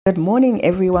Good morning,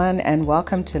 everyone, and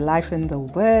welcome to Life in the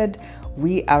Word.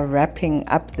 We are wrapping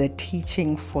up the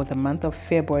teaching for the month of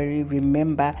February.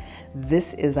 Remember,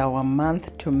 this is our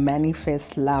month to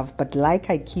manifest love. But like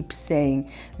I keep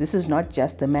saying, this is not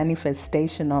just the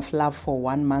manifestation of love for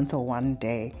 1 month or 1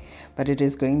 day, but it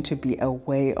is going to be a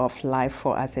way of life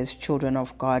for us as children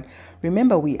of God.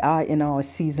 Remember, we are in our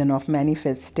season of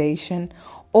manifestation.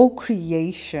 All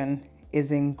creation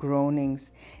is in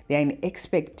groanings. They are in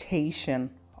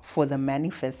expectation for the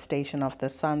manifestation of the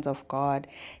sons of God,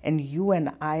 and you and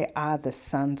I are the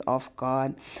sons of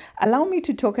God. Allow me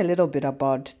to talk a little bit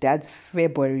about Dad's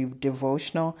February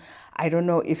devotional. I don't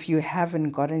know if you haven't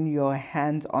gotten your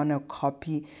hands on a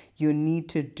copy, you need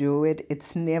to do it.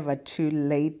 It's never too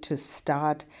late to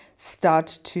start. Start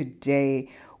today.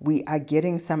 We are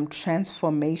getting some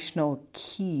transformational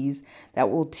keys that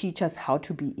will teach us how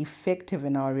to be effective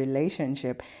in our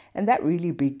relationship. And that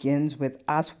really begins with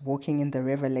us walking in the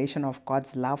revelation of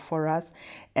God's love for us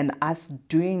and us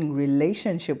doing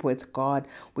relationship with God,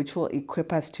 which will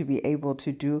equip us to be able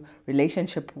to do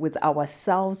relationship with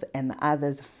ourselves and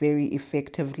others very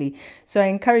effectively. So I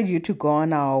encourage you to go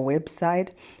on our website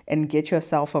and get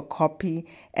yourself a copy.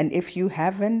 And if you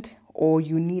haven't, or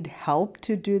you need help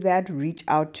to do that, reach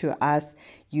out to us.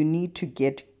 You need to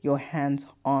get your hands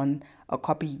on a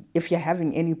copy. If you're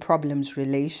having any problems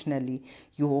relationally,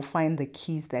 you will find the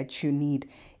keys that you need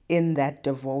in that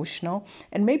devotional.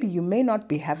 And maybe you may not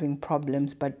be having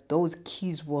problems, but those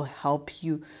keys will help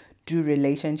you do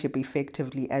relationship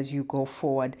effectively as you go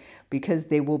forward, because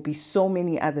there will be so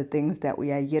many other things that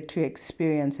we are yet to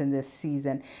experience in this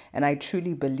season. And I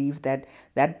truly believe that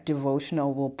that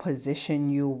devotional will position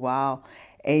you well.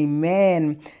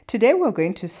 Amen. Today we're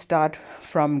going to start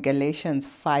from Galatians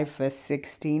 5 verse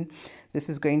 16. This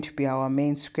is going to be our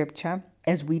main scripture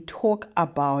as we talk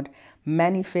about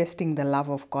manifesting the love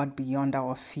of God beyond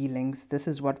our feelings. This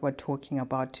is what we're talking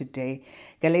about today.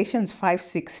 Galatians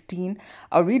 5:16.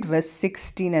 I'll read verse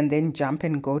 16 and then jump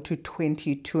and go to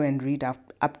 22 and read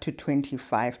up to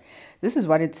 25. This is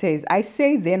what it says. I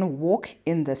say then, walk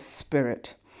in the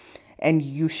Spirit, and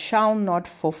you shall not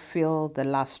fulfill the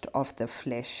lust of the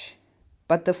flesh.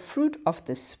 But the fruit of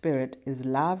the Spirit is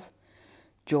love,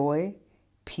 joy,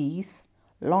 peace,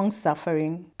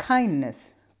 long-suffering,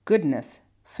 kindness, goodness,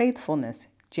 faithfulness,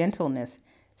 gentleness,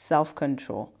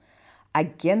 self-control.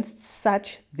 Against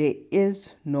such there is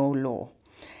no law.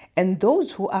 And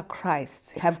those who are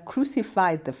Christ's have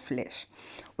crucified the flesh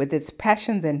with its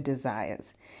passions and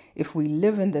desires. If we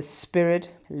live in the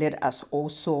Spirit, let us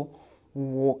also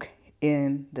walk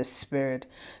in the Spirit.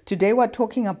 Today we're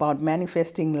talking about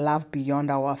manifesting love beyond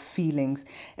our feelings.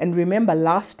 And remember,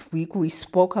 last week we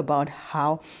spoke about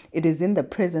how it is in the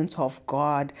presence of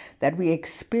God that we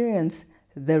experience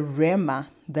the rhema,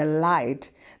 the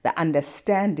light, the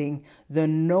understanding, the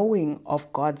knowing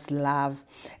of God's love.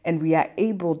 And we are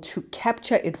able to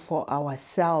capture it for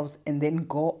ourselves and then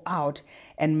go out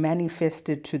and manifest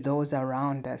it to those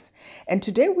around us. And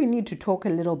today we need to talk a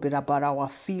little bit about our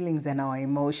feelings and our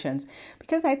emotions,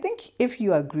 because I think if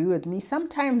you agree with me,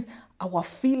 sometimes our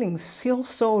feelings feel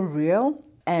so real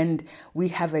and we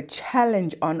have a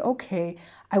challenge on, okay,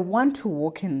 I want to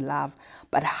walk in love,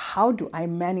 but how do I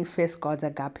manifest God's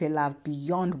agape love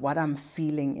beyond what I'm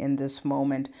feeling in this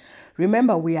moment?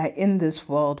 Remember, we are in this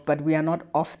world, but we are not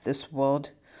of this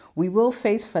world. We will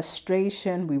face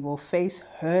frustration, we will face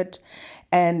hurt,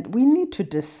 and we need to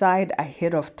decide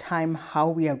ahead of time how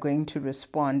we are going to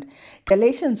respond.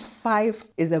 Galatians 5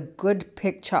 is a good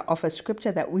picture of a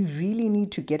scripture that we really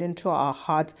need to get into our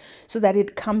hearts so that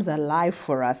it comes alive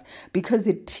for us, because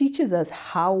it teaches us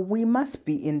how we must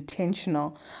be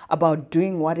intentional about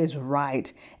doing what is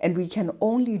right. And we can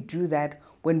only do that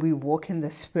when we walk in the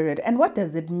Spirit. And what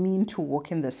does it mean to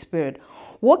walk in the Spirit?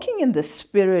 Walking in the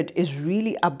Spirit is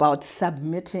really about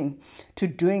submitting to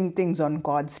doing things on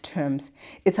God's terms.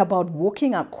 It's about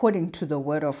walking according to the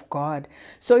Word of God.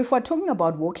 So if we're talking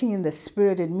about walking in the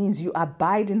Spirit, it means you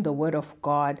abide in the Word of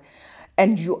God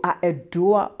and you are a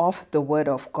doer of the Word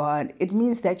of God. It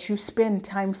means that you spend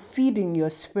time feeding your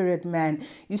spirit man.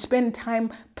 You spend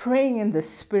time praying in the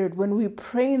Spirit. When we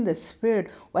pray in the Spirit,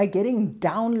 we're getting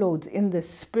downloads in the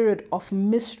Spirit of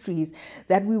mysteries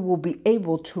that we will be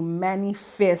able to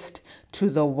manifest to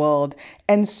the world.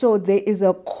 And so there is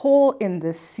a call in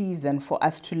this season for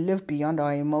us to live beyond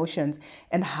our emotions.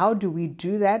 And how do we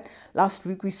do that? Last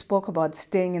week we spoke about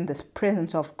staying in the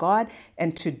presence of God,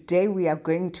 and today we are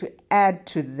going to add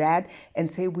to that and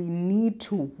say we need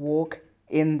to walk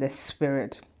in the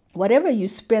Spirit. Whatever you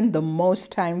spend the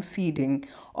most time feeding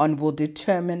on will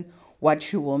determine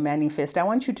what you will manifest. I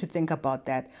want you to think about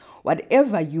that.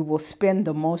 Whatever you will spend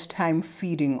the most time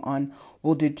feeding on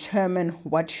will determine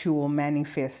what you will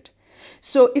manifest.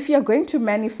 So if you're going to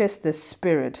manifest the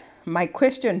Spirit, my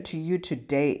question to you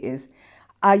today is,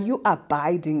 are you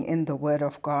abiding in the Word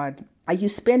of God? Are you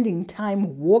spending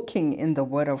time walking in the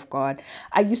Word of God?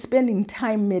 Are you spending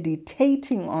time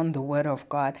meditating on the Word of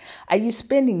God? Are you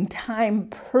spending time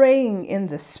praying in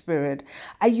the Spirit?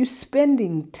 Are you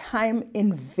spending time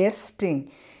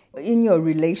investing in your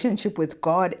relationship with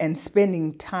God and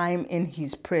spending time in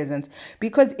His presence?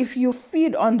 Because if you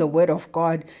feed on the Word of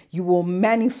God, you will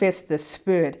manifest the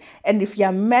Spirit. And if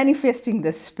you're manifesting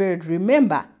the Spirit,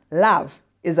 remember, love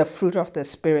is a fruit of the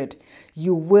Spirit.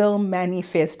 You will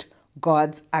manifest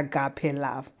God's agape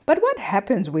love. But what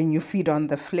happens when you feed on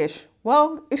the flesh?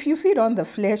 Well, if you feed on the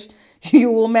flesh,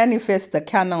 you will manifest the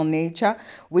carnal nature,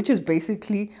 which is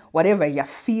basically whatever you're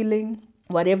feeling,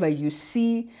 whatever you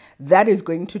see, that is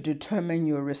going to determine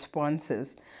your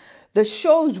responses. The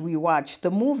shows we watch, the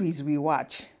movies we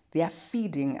watch, they are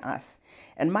feeding us.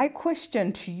 And my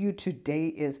question to you today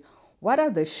is, what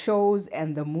are the shows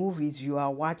and the movies you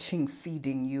are watching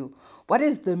feeding you? What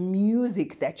is the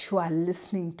music that you are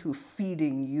listening to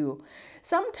feeding you?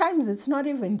 Sometimes it's not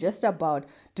even just about,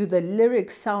 do the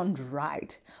lyrics sound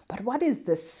right? But what is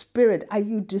the spirit? Are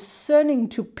you discerning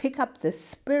to pick up the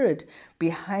spirit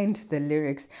behind the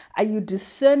lyrics? Are you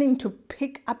discerning to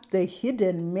pick up the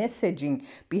hidden messaging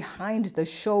behind the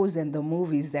shows and the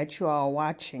movies that you are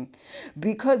watching?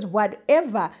 Because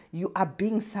whatever you are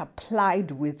being supplied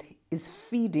with is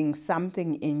feeding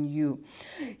something in you.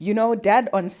 You know, Dad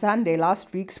on Sunday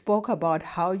last week spoke about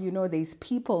how, there's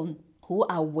people who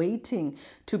are waiting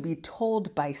to be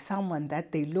told by someone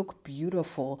that they look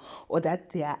beautiful or that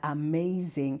they are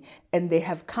amazing. And they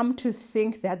have come to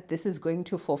think that this is going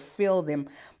to fulfill them.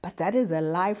 But that is a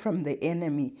lie from the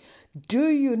enemy. Do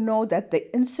you know that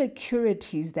the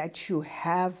insecurities that you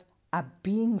have are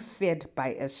being fed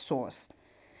by a source?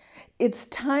 It's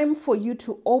time for you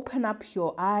to open up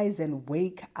your eyes and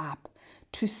wake up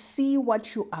to see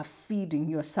what you are feeding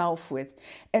yourself with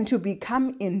and to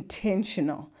become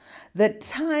intentional. The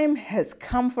time has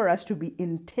come for us to be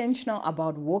intentional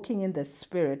about walking in the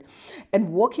Spirit. And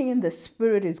walking in the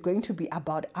Spirit is going to be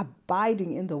about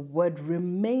abiding in the Word,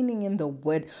 remaining in the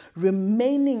Word,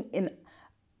 remaining in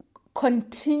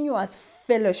continuous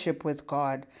fellowship with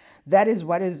God. That is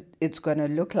what it's going to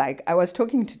look like. I was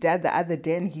talking to Dad the other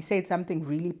day and he said something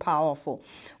really powerful,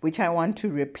 which I want to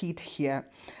repeat here.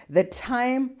 The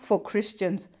time for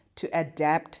Christians to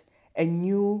adapt a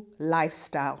new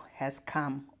lifestyle has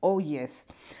come. Oh yes,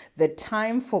 the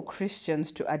time for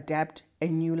Christians to adapt a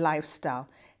new lifestyle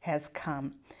has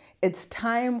come. It's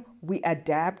time we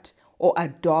adapt or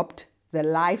adopt the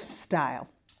lifestyle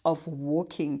of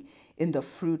walking in the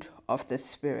fruit of the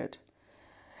Spirit.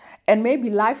 And maybe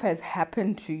life has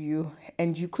happened to you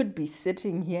and you could be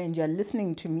sitting here and you're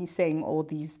listening to me saying all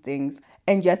these things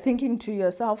and you're thinking to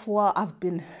yourself, well, I've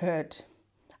been hurt.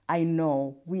 I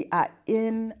know we are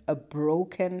in a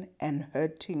broken and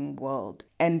hurting world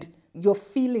and your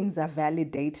feelings are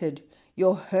validated.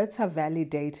 Your hurts are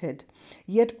validated.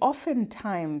 Yet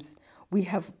oftentimes we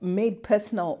have made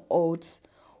personal oaths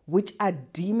which are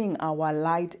dimming our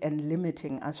light and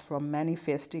limiting us from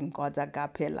manifesting God's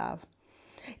agape love.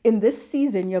 In this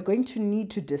season, you're going to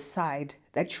need to decide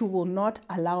that you will not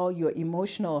allow your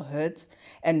emotional hurts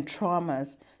and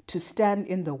traumas to stand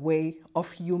in the way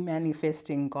of you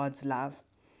manifesting God's love.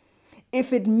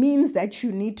 If it means that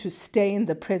you need to stay in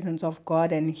the presence of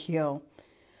God and heal,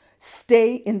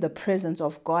 stay in the presence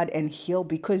of God and heal,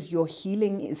 because your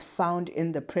healing is found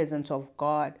in the presence of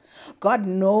God. God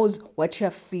knows what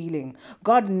you're feeling.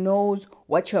 God knows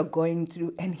what you're going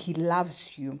through, and He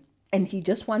loves you. And He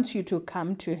just wants you to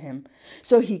come to Him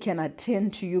so He can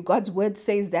attend to you. God's word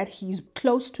says that He's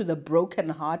close to the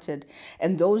brokenhearted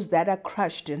and those that are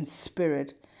crushed in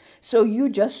spirit. So you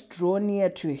just draw near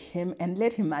to Him and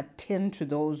let Him attend to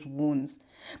those wounds.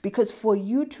 Because for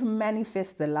you to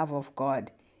manifest the love of God,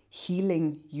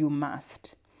 healing you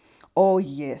must. Oh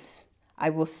yes,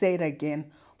 I will say it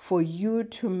again. For you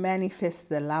to manifest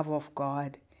the love of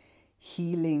God,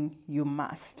 healing you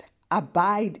must.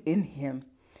 Abide in Him.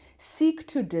 Seek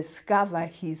to discover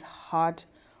His heart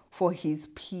for His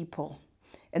people.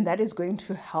 And that is going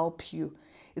to help you.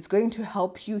 It's going to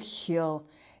help you heal.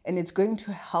 And it's going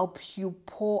to help you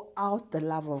pour out the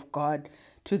love of God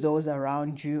to those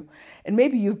around you. And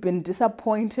maybe you've been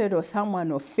disappointed or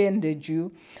someone offended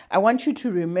you. I want you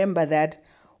to remember that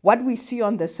what we see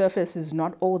on the surface is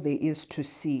not all there is to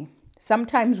see.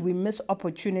 Sometimes we miss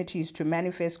opportunities to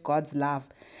manifest God's love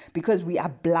because we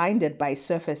are blinded by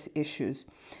surface issues,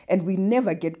 and we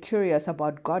never get curious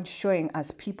about God showing us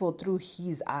people through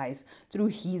His eyes, through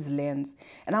His lens.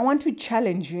 And I want to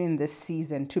challenge you in this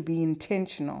season to be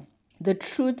intentional. The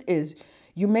truth is,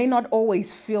 you may not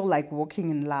always feel like walking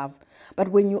in love, but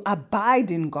when you abide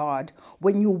in God,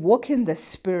 when you walk in the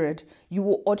Spirit, you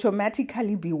will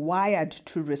automatically be wired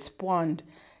to respond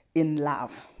in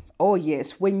love. Oh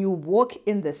yes, when you walk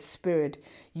in the Spirit,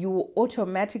 you will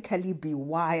automatically be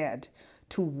wired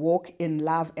to walk in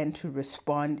love and to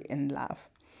respond in love.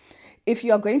 If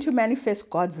you are going to manifest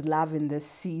God's love in this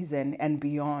season and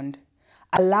beyond,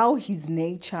 allow His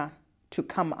nature to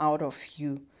come out of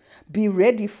you. Be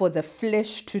ready for the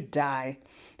flesh to die.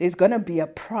 There's going to be a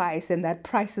price, and that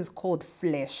price is called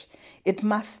flesh. It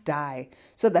must die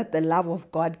so that the love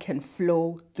of God can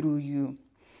flow through you.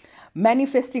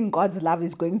 Manifesting God's love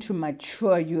is going to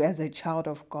mature you as a child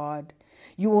of God.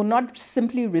 You will not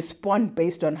simply respond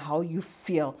based on how you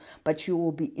feel, but you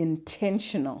will be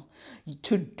intentional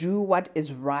to do what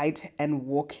is right and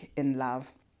walk in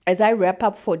love. As I wrap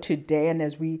up for today and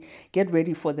as we get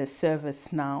ready for the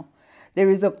service now, there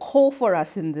is a call for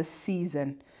us in this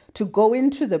season to go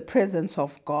into the presence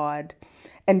of God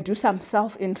and do some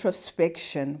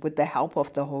self-introspection with the help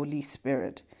of the Holy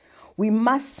Spirit. We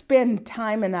must spend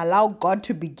time and allow God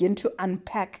to begin to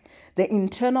unpack the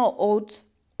internal odds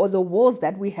or the walls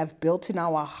that we have built in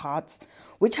our hearts,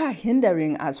 which are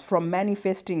hindering us from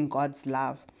manifesting God's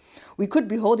love. We could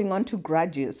be holding on to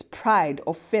grudges, pride,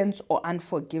 offense, or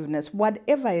unforgiveness,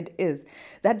 whatever it is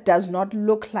that does not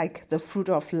look like the fruit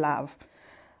of love.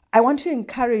 I want to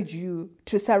encourage you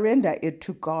to surrender it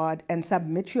to God and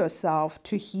submit yourself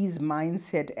to His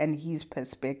mindset and His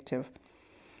perspective.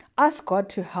 Ask God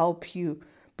to help you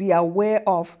be aware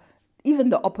of even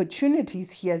the opportunities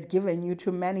He has given you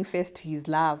to manifest His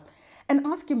love, and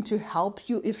ask Him to help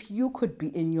you if you could be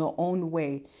in your own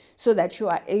way so that you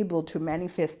are able to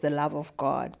manifest the love of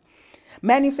God.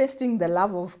 Manifesting the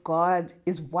love of God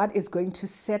is what is going to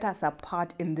set us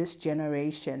apart in this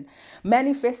generation.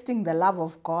 Manifesting the love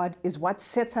of God is what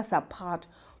sets us apart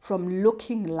from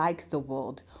looking like the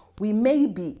world. We may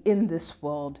be in this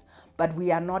world, but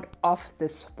we are not of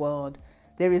this world.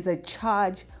 There is a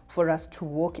charge for us to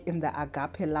walk in the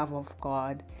agape love of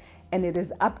God. And it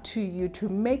is up to you to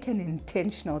make an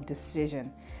intentional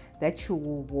decision that you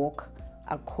will walk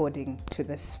according to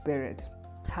the Spirit.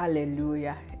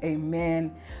 Hallelujah.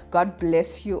 Amen. God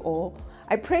bless you all.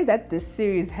 I pray that this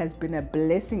series has been a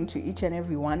blessing to each and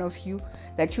every one of you,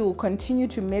 that you will continue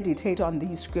to meditate on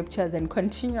these scriptures and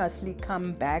continuously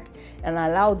come back and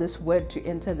allow this word to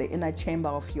enter the inner chamber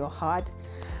of your heart.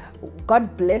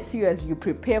 God bless you as you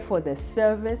prepare for the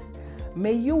service.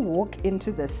 May you walk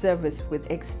into the service with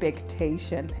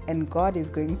expectation, and God is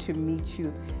going to meet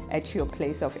you at your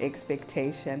place of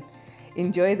expectation.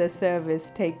 Enjoy the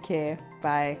service. Take care.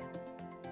 Bye.